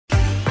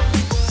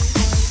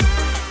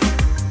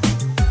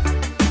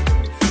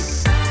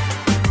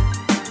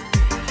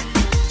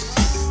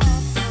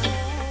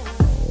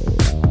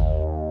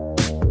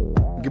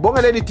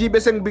Ngibonga leli D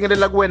bese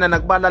ngibingelela kuwena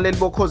nakubalaleli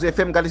boKhozi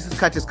FM ngalesi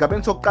sikhathi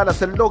esigabeni sokuqala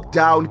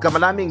se-lockdown. Igama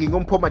lami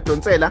noMpho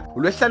Madonsela.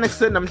 uLwesihlanu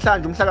ekuseni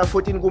namhlanje umhla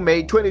ka-14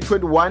 kuMeyi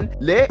 2021.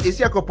 Le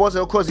Siyaghoboza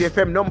yoKhozi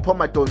FM noMpho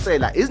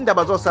Madonsela.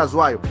 Izindaba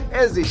zosaziwayo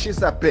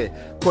ezishisa bhe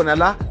khona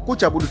la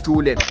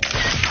kuJabul'Ujule.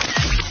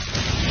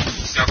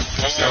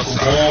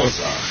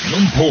 Siyaghoboza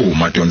noMpho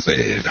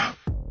Madonsela.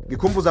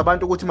 Ngikhumbuza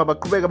abantu ukuthi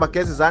mabaqhubeke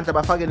bageze izandla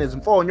bafake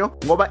nezimfonyo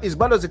ngoba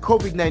izibalo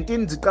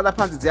ze-COVID-19 ziqala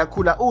phansi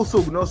ziyakhula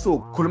usuku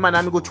nosuku. Khuluma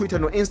nami ku-Twitter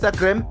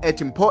no-Instagram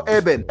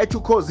 @mphoeben,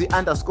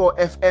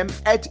 @ukhozi_FM,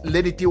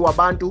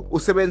 @lady_wabantu.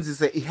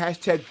 Usebenzise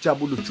i-hashtag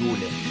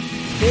Jabul'Ujule.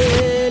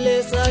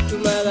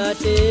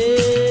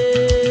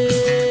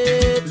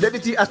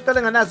 Lady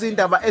asiqale nganazi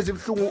indaba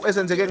ezibhlungu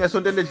ezenzeke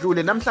ngesonto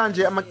eledlule.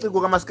 Namhlanje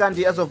amaciko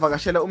kaMaskandi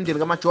azovakashela umndeni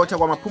kaMajotha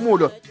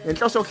kwamaphumulo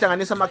enhloso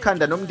yokuhlanganisa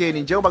amakhanda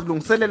nomndeni njengoba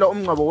kulungiselelwa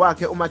umngcwabo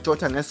wakhe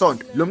uMajotha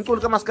ngesonto. Lo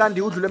mculi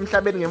kaMaskandi udlule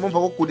emhlabeni ngemumva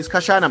kokugula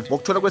isikhashana.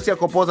 Ngokuthola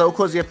kweSiyaghoboza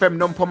uKhozi FM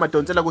noMpho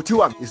Madonsela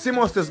kuthiwa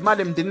isimo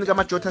sezimali emndenini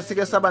kaMajotha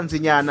sike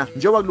sabanzinyana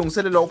njengoba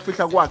kulungiselelwa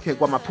ukufihla kwakhe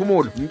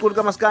kwamaphumulo. Umculi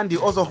kaMaskandi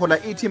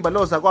ozohola ithimba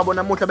loza kwabo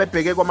namuhla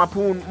bebheke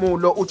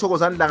kwamaphumulo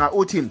uThokozanidlanga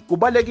uthi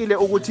kubalekile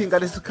ukuthi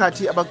ngalesi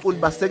sikhathi abaculi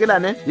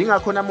basekelane,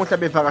 ingakho namuhla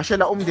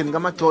bevakashela umndeni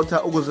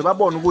kaMajotha ukuze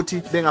babone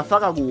ukuthi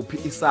bengafaka kuphi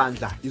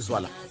isandla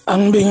izwala.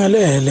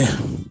 Angibingelele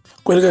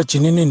kwelika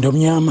Jinini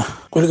ndomnyama,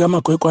 kwelika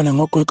Magwegwana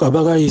ngogwegwa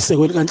bakayise,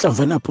 kwelika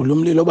Nhlamvana phula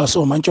umlilo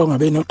basomantshonga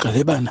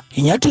benogqelebana.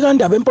 Inyathi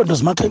kandaba empondo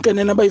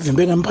zimakhenkenene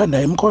abayivimbe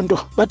ngemphanda emkhonto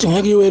bathi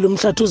ngeke iwele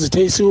umhlathi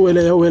uzithe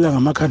isiwele yawela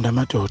ngamakhanda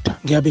amadoda.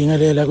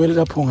 Ngiyabingelela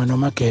kwelika Phunga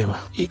noMageba.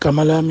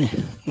 Igama lami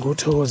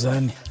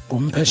nguThokozani,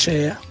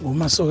 ngumphesheya,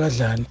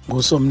 ngumasokadlani,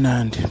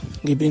 ngusomnandi.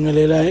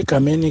 Ngibingelela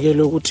egameni ke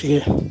lokuthi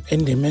ke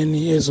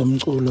endimeni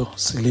yezomculo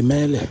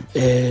silimele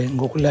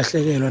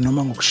ngokulahlekelwa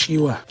noma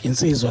ngokushiwa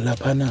insizwa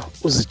laphana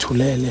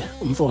uZithulele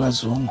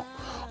umfokazungu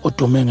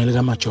odume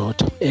ngelika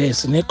Majotha.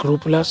 Sine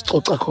group la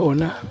sicoca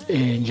khona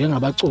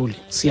njengabaculi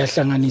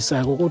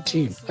siyahlanganisa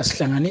ukuthi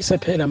asihlanganise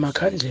phela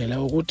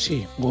amakhandlela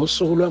ukuthi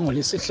ngosuku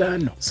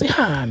lwangolesihlanu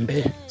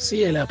sihambe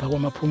siye lapha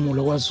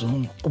kwamaphumulo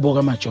kwaZungu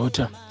kuboka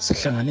Majotha,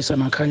 sihlanganisa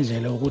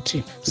amakhandlela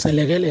ukuthi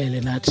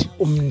selekelele nathi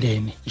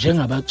umndeni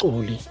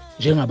njengabaculi,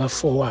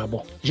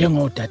 njengabafowabo,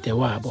 njengodade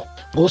wabo.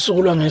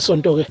 Ngosuku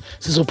lwangesonto ke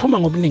sizophuma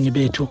ngobuningi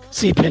bethu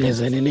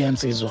siphelezele le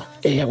yansizwa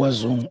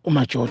eyakwaZungu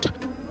uMajotha.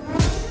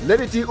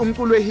 Leli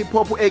umculo we-hip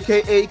hop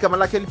aka igama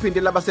lakhe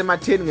liphinde laba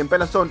sematheni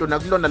ngempela sonto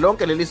nakulona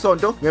lonke leli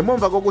sonto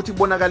ngemumva kokuthi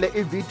kubonakale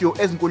ivideo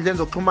ezinkundleni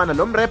zokuxhumana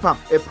lo rapper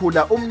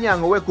ephula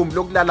umnyango wegumbi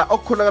lokulala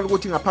okukholakala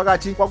ukuthi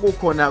ngaphakathi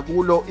kwakukhona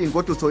kulo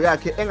ingoduso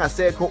yakhe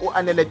engasekho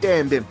uAnele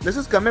Tembe.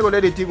 Lesi sigameko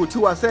leli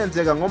kuthiwa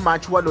senzeka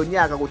ngoMarch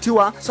walonyaka,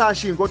 kuthiwa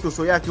sashi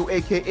ingoduso yakhe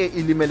uAKA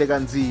ilimele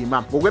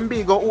kanzima.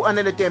 Ngokwembiko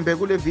uAnele Tembe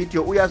kule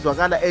video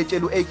uyazwakala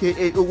etshela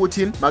uAKA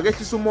ukuthi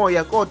makehlisa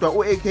umoya, kodwa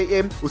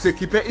uAKA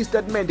usekhiphe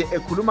istatement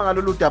ekhuluma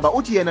ngalolu daba.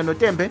 Uthi yena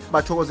noTembe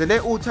bathokozele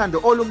uthando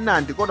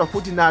olumnandi kodwa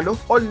futhi nalo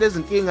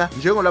olunezinkinga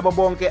njengolabo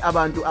bonke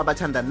abantu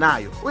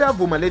abathandanayo.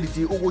 Uyavuma leli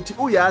ukuthi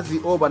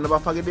uyazi oba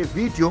nabafake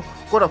bevideo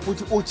kodwa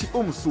futhi uthi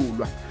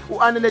umsulwa.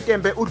 uAnele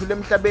Tembe udlule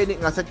emhlabeni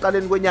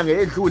ngasekuqaleni kwenyanga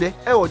edlule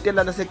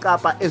ehotela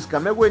laseKapa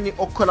esigamekweni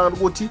okukholakala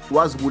ukuthi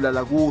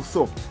wazibulala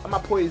kuso.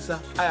 Amaphoyisa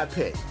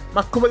ayaphela.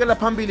 Masiqhubekela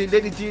phambili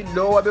leli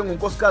lo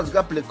wabengunkosikazi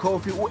kaBlack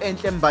Coffee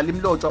uEnhle Mbali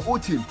Mlotshwa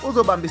uthi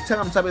uzobamba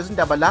isithangamsabo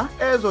ezindaba la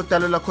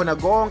ezodalelwa khona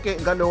konke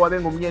ngalo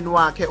wabengumnyeni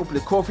wakhe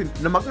uBlack Coffee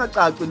noma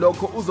kungacaci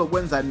lokho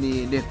uzokwenza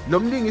nini. Lo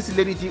mlingisi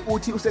leli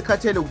uthi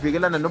usekhathele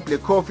ukuvikelana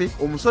noBlack Coffee,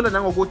 umsola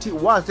nangokuthi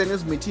waze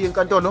ngezimithi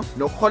enkantolo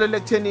nokuholela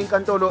ekutheni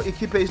inkantolo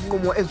ikhiphe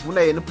isinqumo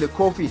esivuna yena uBlack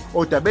Coffee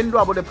odabeni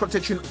lwabo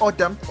le-protection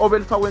order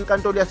obelifakwe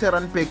enkantolo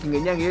yaseRandburg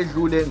ngenyanga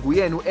edlule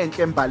nguyena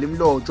uEnhle Mbali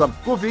Mlotshwa.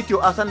 Ku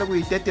video asanda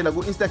kuyidedela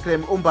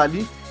ku-Instagram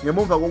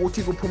ngemumva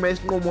kokuthi kuphume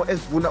isinqumo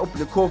esivuna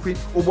uBlack Coffee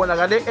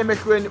ubonakale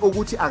emehlweni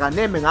ukuthi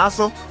akaneme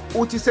ngaso,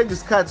 uthi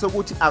sengisikhathi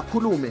sokuthi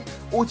akhulume,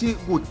 uthi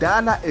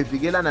kudala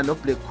evikelana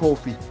noBlack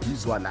Coffee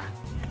izwala.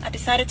 I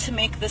decided to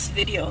make this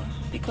video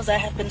because I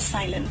have been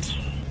silent.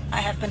 I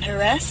have been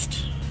harassed.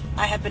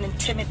 I have been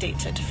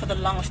intimidated for the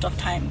longest of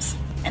times.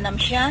 And I'm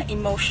here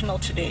emotional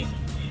today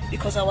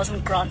because I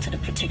wasn't granted a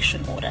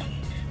protection order.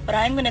 But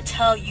I'm going to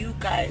tell you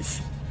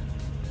guys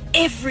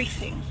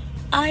everything.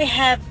 I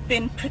have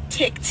been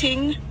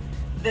protecting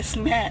this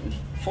man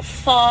for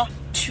far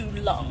too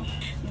long.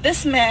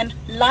 This man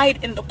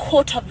lied in the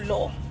court of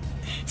law,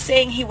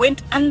 saying he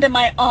went under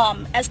my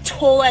arm as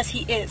tall as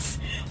he is,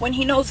 when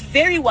he knows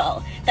very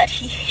well that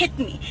he hit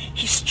me.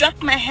 He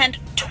struck my hand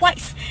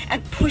twice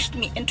and pushed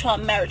me into our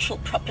marital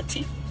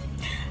property.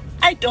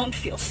 I don't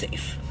feel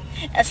safe,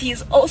 as he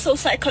is also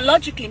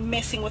psychologically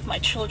messing with my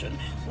children,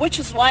 which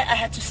is why I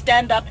had to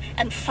stand up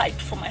and fight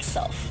for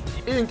myself.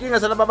 Inkinga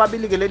zalaba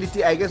babili ke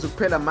leli ayikeze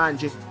kuphela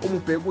manje uma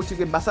ubheka ukuthi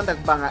ke basanda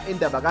kubanga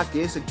indaba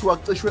kagesi kuthiwa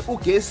kucishwe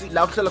ugesi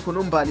la kuhlala khona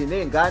uMbali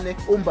nezingane.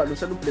 uMbali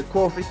usela uBlack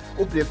Coffee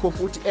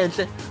uthi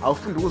Enhle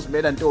awufunda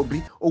ukuzimela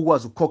ntombi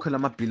ukwazi ukukhokhela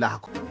amabhili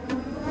akho.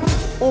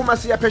 Uma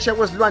siyaphesha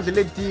kwezilwandle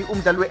ledi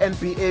umdlali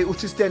we-NBA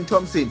uTristan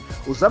Thompson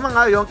uzama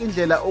ngayo yonke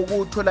indlela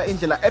ukuthola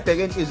indlela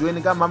ebheke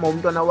enhlizweni kamama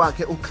womntwana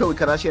wakhe uKhloe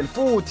Kardashian,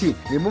 futhi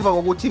ngemuva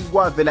kokuthi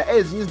kwavela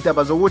ezinye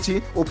izindaba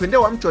zokuthi uphinde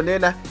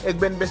wamjonela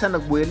ekubeni besana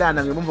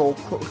kubuyelana ngemuva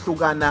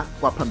kokuhlukana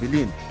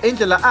kwaphambilini.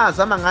 Indlela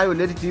azama ngayo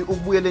ledi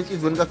ukubuyela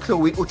enhlizweni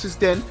kaKhloe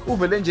uTristan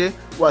uvele nje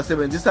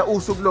wasebenzisa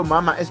usuku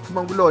lomama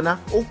esiphuma kulona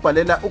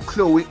ukubhalela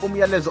uKhloe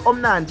umyalezo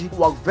omnandi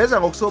wakuveza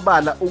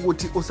ngokusobala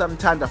ukuthi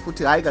usamthanda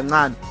futhi hayi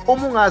kancane.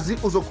 Uma ungazi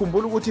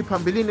uzokhumbula ukuthi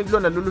phambilini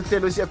kulona lolu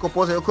hlelo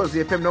Siyaghoboza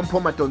yoKhozi FM noMpho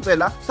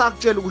Madonsela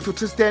sakutshela ukuthi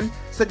uTristan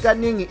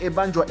sekaningi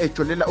ebanjwa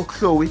ejolela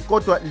uKhloe,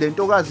 kodwa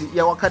lentokazi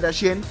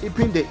yakwaKardashian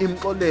iphinde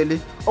imxolele.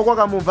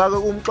 Okwakamuva-ke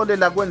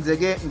umxolela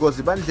kwenzeke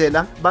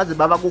ngozibandlela baze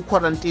baba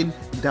ku-quarantine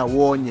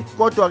ndawonye.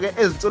 Kodwa-ke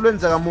ezinsolweni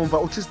zakamumva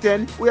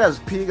uTristan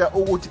uyaziphika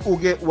ukuthi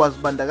uke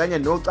wazibandakanya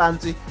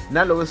nocansi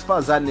nalo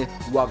wesifazane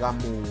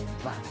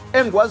wakamumva.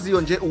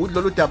 Engikwaziyo nje ukuthi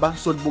lolu daba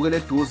solubukela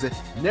eduze,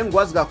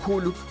 nengikwazi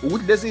kakhulu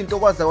ukuthi lezi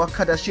zinto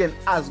zakwaKardashian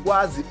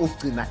azikwazi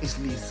ukugcina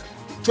isilisa.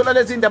 Thola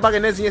lezi indaba ke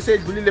nezinye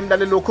esedlulile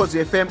emlalelo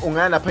woKhozi FM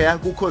ungaya lapha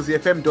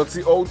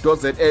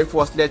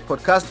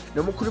kukhozifm.co.za/podcast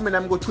noma ukhulume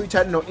nami ku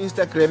Twitter no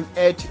Instagram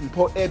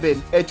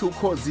 @mphoeben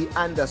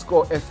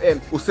 @ukhozi_FM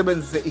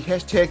usebenzise i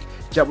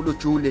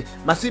 #Jabul'Ujule.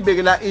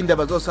 Masibekela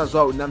indaba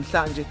zosazwayo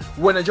namhlanje.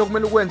 Wena nje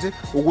kumele ukwenze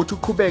ukuthi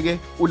uqhubeke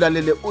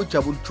ulalele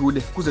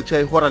uJabul'Ujule kuze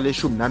kushaye ihora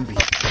le-12.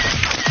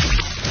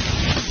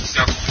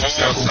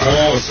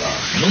 Siyaghoboza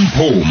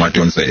noMpho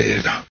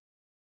Madonsela.